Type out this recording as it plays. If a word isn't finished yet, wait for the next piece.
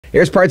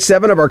Here's part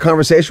 7 of our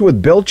conversation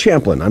with Bill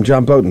Champlin. I'm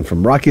John Beaudin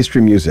from Rock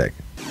History Music.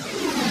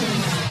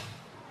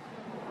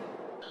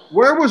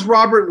 Where was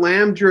Robert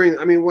Lamm during,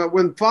 I mean,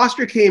 when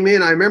Foster came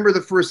in, I remember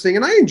the first thing,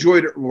 and I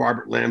enjoyed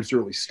Robert Lamb's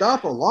early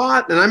stuff a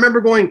lot. And I remember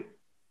going,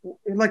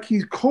 like,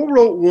 he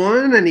co-wrote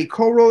one and he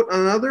co-wrote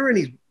another,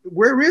 and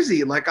where is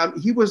he? Like,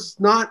 he was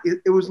not,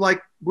 it was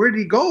like, where did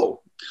he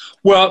go?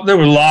 Well, there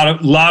were a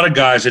lot of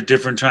guys at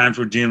different times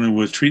were dealing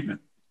with treatment,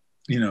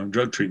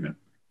 drug treatment.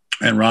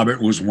 And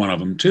Robert was one of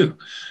them too.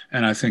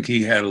 And I think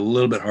he had a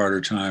little bit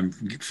harder time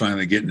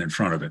finally getting in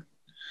front of it.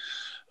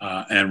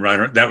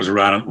 That was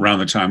around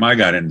the time I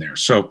got in there.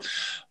 So,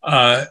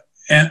 and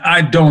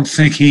I don't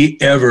think he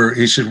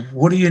said,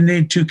 what do you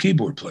need 2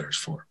 keyboard players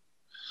for?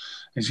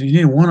 He said, you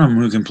need one of them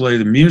who can play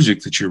the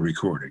music that you're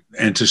recording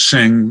and to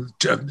sing,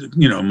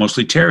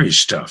 mostly Terry's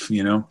stuff,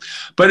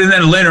 But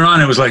then later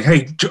on, it was like,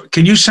 hey,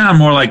 can you sound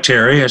more like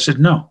Terry? I said,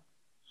 no.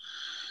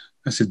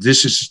 I said,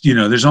 this is,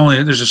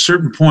 there's a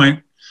certain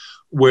point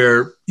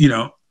where,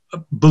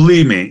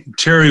 believe me,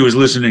 Terry was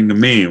listening to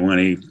me when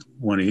he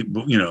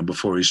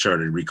before he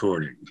started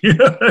recording. You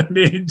know what I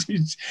mean?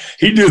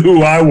 He knew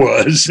who I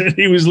was.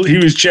 He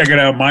was checking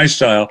out my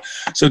style.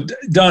 So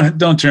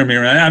don't turn me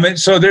around. I mean,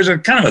 so there's a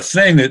kind of a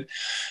thing that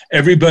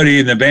everybody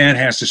in the band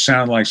has to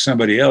sound like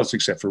somebody else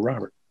except for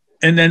Robert.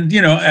 And then,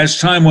 as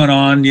time went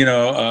on,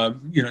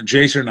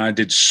 Jason and I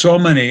did so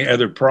many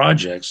other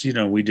projects.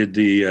 We did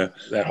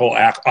that whole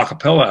a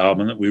cappella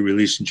album that we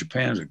released in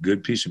Japan. It was a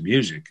good piece of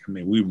music. I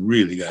mean, we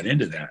really got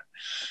into that.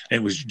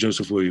 It was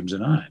Joseph Williams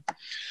and I.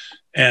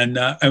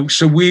 And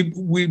so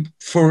we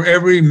for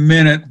every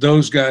minute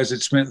those guys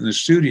had spent in the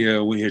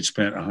studio, we had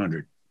spent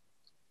 100.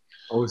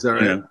 Oh, is that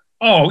right?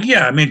 Oh,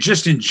 yeah. I mean,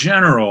 just in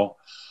general,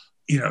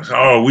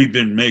 we've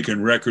been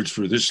making records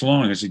for this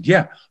long. I said,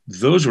 yeah,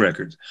 those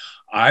records.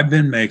 I've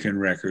been making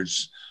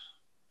records,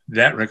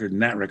 that record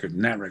and that record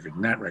and that record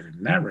and that record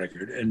and that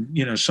record.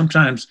 And,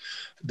 sometimes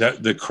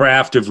the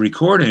craft of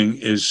recording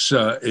is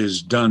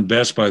done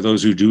best by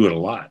those who do it a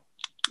lot.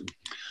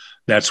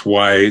 That's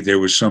why there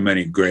were so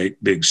many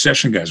great big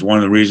session guys. One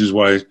of the reasons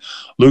why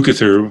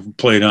Lukather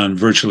played on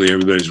virtually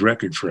everybody's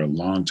record for a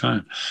long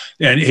time.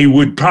 And he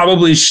would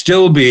probably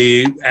still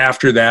be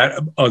after that,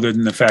 other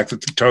than the fact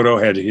that the Toto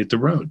had to hit the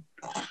road.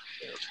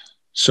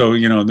 So,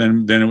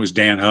 then it was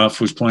Dan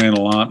Huff was playing a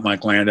lot.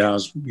 Mike Landau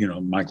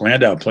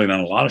played on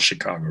a lot of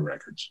Chicago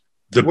records.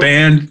 The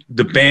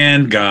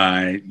band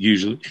guy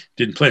usually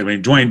didn't play. I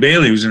mean, Dwayne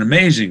Bailey was an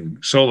amazing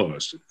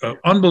soloist,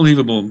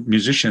 unbelievable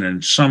musician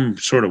in some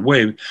sort of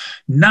way,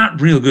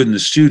 not real good in the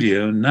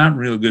studio, not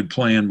real good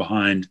playing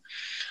behind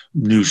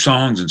new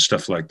songs and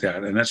stuff like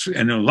that. And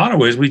in a lot of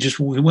ways,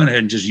 we went ahead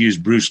and just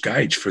used Bruce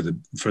Geitch for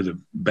the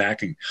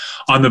backing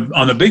on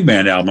the big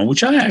band album,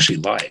 which I actually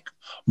like,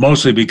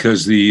 mostly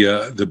because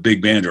the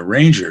big band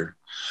arranger.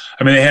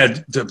 I mean, they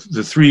had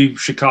the 3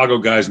 Chicago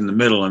guys in the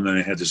middle, and then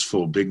they had this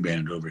full big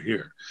band over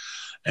here.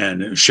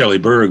 And Shelley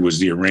Berg was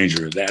the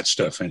arranger of that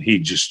stuff, and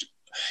he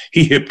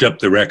hipped up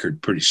the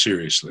record pretty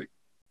seriously.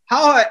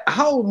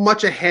 How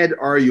much ahead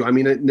are you? I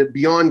mean,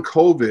 beyond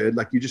COVID,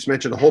 like you just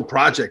mentioned, a whole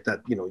project that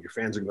your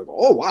fans are going to go,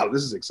 oh wow,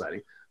 this is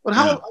exciting. But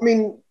I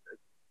mean,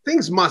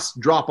 things must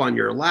drop on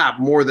your lap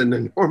more than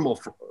the normal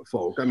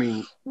folk. I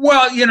mean,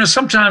 well,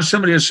 sometimes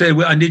somebody will say,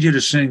 "Well, I need you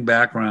to sing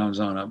backgrounds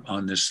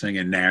on this thing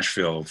in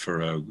Nashville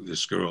for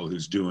this girl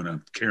who's doing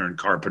a Karen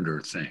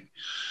Carpenter thing."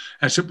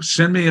 I said,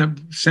 "Send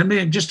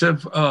me just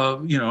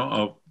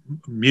a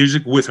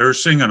music with her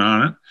singing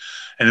on it,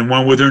 and then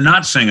one with her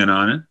not singing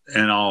on it,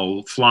 and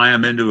I'll fly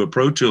them into a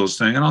Pro Tools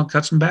thing, and I'll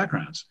cut some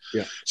backgrounds."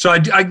 Yeah. So I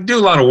do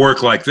a lot of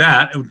work like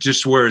that,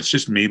 just where it's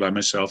just me by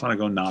myself, and I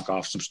go knock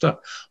off some stuff,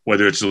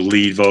 whether it's a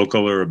lead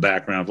vocal or a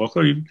background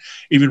vocal, or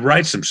even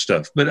write some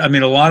stuff. But I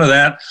mean, a lot of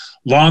that,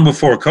 long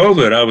before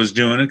COVID, I was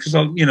doing it because,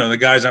 the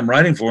guys I'm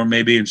writing for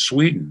may be in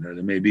Sweden, or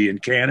they may be in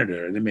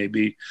Canada, or they may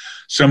be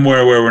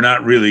somewhere where we're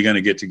not really going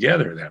to get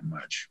together that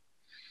much,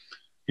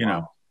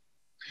 Wow.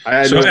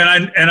 I've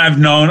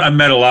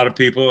met a lot of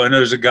people. I know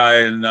there's a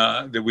guy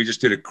that we just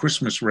did a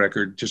Christmas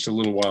record just a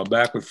little while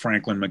back with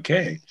Franklin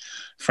McKay.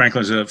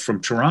 Franklin's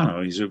from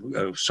Toronto. He's a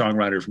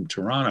songwriter from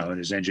Toronto, and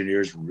his engineer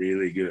is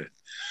really good.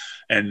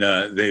 And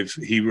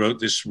he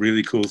wrote this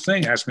really cool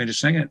thing, asked me to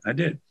sing it. I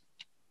did.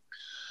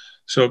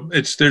 So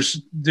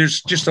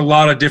there's just a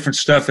lot of different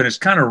stuff, and it's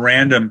kind of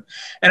random.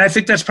 And I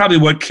think that's probably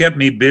what kept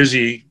me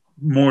busy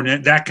more.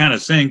 That kind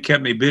of thing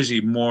kept me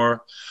busy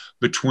more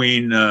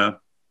between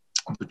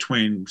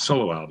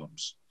solo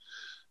albums,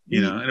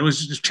 and it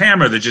was just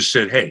Tamara that just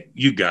said, "Hey,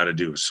 you got to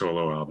do a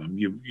solo album.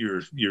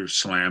 You're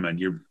slamming,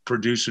 you're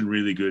producing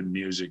really good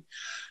music.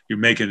 You're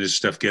making this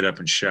stuff get up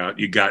and shout.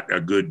 You got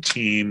a good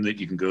team that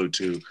you can go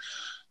to.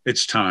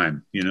 It's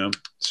time,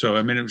 So,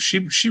 I mean,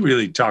 she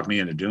really talked me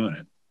into doing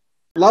it.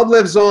 Love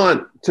Lives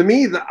On. To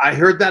me, I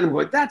heard that and I'm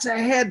like, that's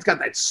ahead. It's got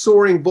that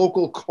soaring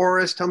vocal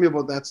chorus. Tell me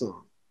about that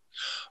song.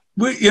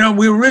 We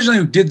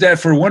originally did that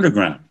for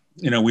Wonderground.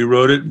 We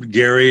wrote it.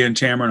 Gary and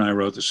Tamara and I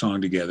wrote the song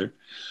together.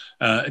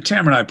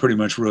 Tamara and I pretty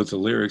much wrote the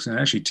lyrics, and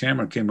actually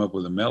Tamara came up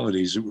with the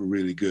melodies that were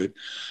really good.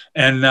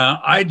 And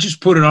I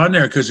just put it on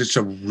there because it's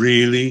a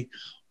really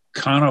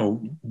kind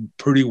of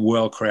pretty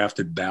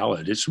well-crafted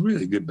ballad. It's a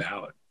really good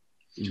ballad.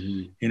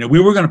 Mm-hmm. You know,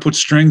 we were going to put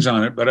strings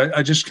on it, but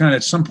I just kind of,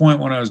 at some point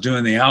when I was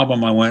doing the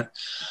album, I went,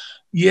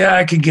 yeah,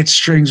 I could get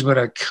strings, but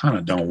I kind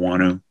of don't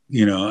want to.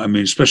 You know, I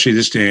mean, especially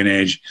this day and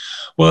age.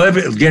 Well,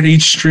 get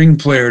each string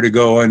player to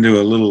go into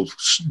a little,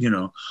 you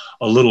know,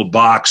 a little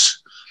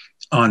box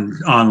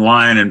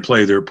online and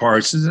play their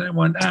parts. And I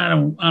went, I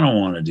don't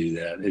want to do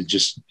that. It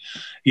just,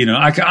 you know,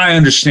 I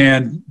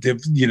understand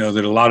that, you know,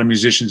 that a lot of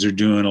musicians are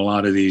doing a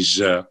lot of these,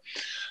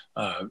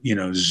 you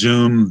know,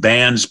 Zoom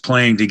bands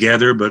playing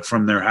together, but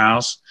from their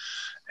house.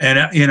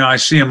 And, you know, I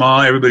see them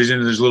all. Everybody's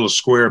in this little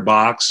square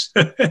box.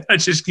 I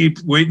just keep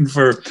waiting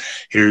for,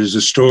 here's a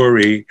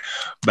story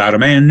about a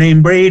man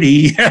named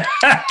Brady.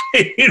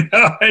 You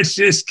know, I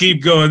just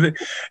keep going.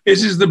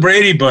 This is the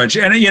Brady Bunch.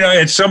 And, you know,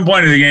 at some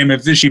point in the game,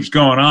 if this keeps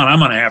going on, I'm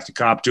going to have to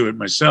cop to it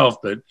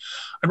myself. But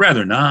I'd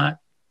rather not.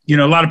 You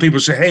know, a lot of people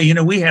say, hey, you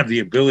know, we have the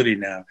ability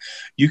now.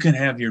 You can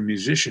have your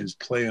musicians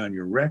play on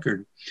your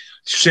record.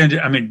 Send it.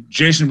 I mean,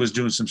 Jason was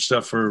doing some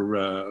stuff for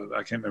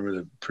I can't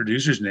remember the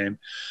producer's name.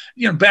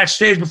 You know,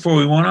 backstage before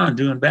we went on,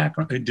 doing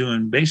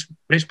bass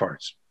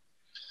parts.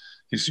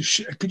 He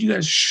said, "Could you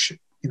guys,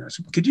 you know,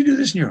 could you do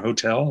this in your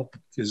hotel?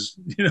 Because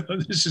you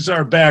know, this is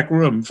our back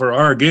room for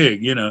our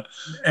gig, you know."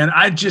 And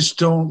I just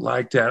don't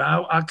like that.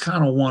 I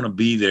kind of want to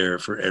be there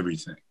for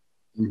everything.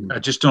 Mm-hmm. I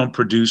just don't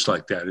produce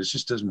like that. It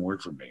just doesn't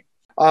work for me.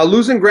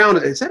 Losing Ground,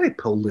 is that a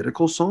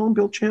political song,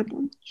 Bill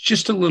Champlin?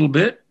 Just a little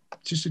bit.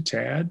 Just a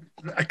tad.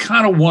 I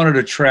kind of wanted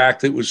a track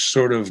that was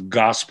sort of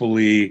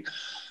gospel-y,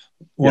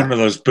 one of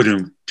those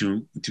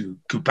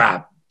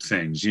pop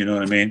things, you know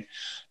what I mean?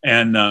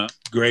 And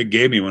Greg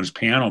gave me one. His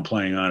piano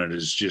playing on it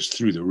is just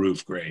through the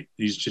roof great.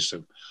 He's just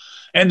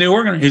and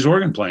his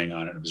organ playing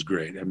on it was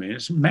great. I mean,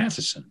 it's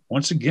Matheson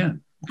once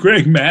again.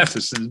 Greg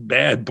Matheson's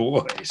bad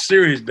boy,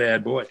 serious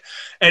bad boy,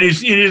 and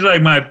he's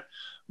like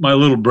my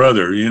little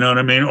brother, you know what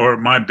I mean, or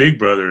my big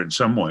brother in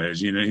some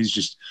ways. You know,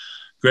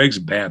 Greg's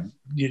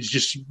he's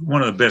just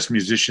one of the best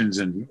musicians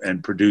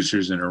and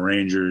producers and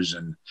arrangers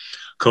and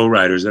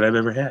co-writers that I've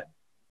ever had.